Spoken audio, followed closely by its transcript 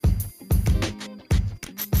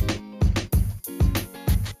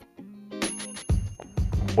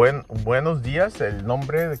Buenos días, el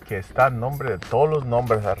nombre que está en nombre de todos los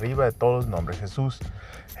nombres, arriba de todos los nombres,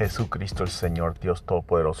 Jesucristo el Señor, Dios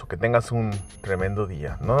Todopoderoso. Que tengas un tremendo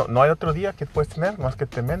día. No hay otro día que puedes tener más que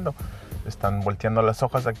tremendo. Están volteando las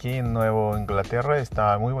hojas aquí en Nueva Inglaterra,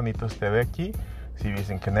 está muy bonito este ve aquí. Si vives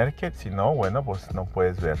en Connecticut, si no, bueno, pues no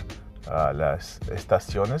puedes ver las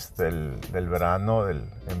estaciones del verano, del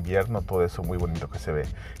invierno, todo eso muy bonito que se ve.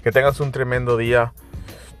 Que tengas un tremendo día.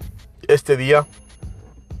 Este día,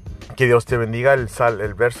 que Dios te bendiga,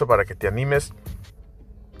 el verso para que te animes,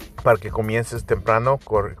 para que comiences temprano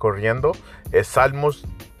corriendo, es Salmos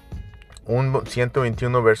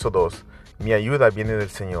 121, verso 2. Mi ayuda viene del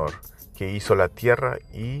Señor, que hizo la tierra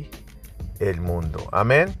y el mundo.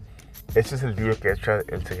 Amén. Este es el día que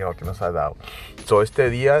el Señor que nos ha dado. Este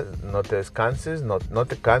día no te descanses, no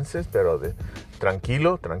te canses, pero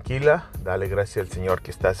tranquilo, tranquila. Dale gracias al Señor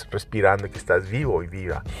que estás respirando, que estás vivo y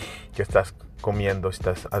viva, que estás comiendo,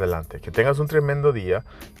 estás adelante. Que tengas un tremendo día.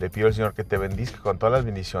 Le pido al Señor que te bendiga con todas las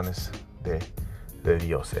bendiciones de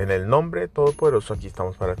Dios. En el nombre todopoderoso, aquí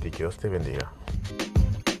estamos para ti. Que Dios te bendiga.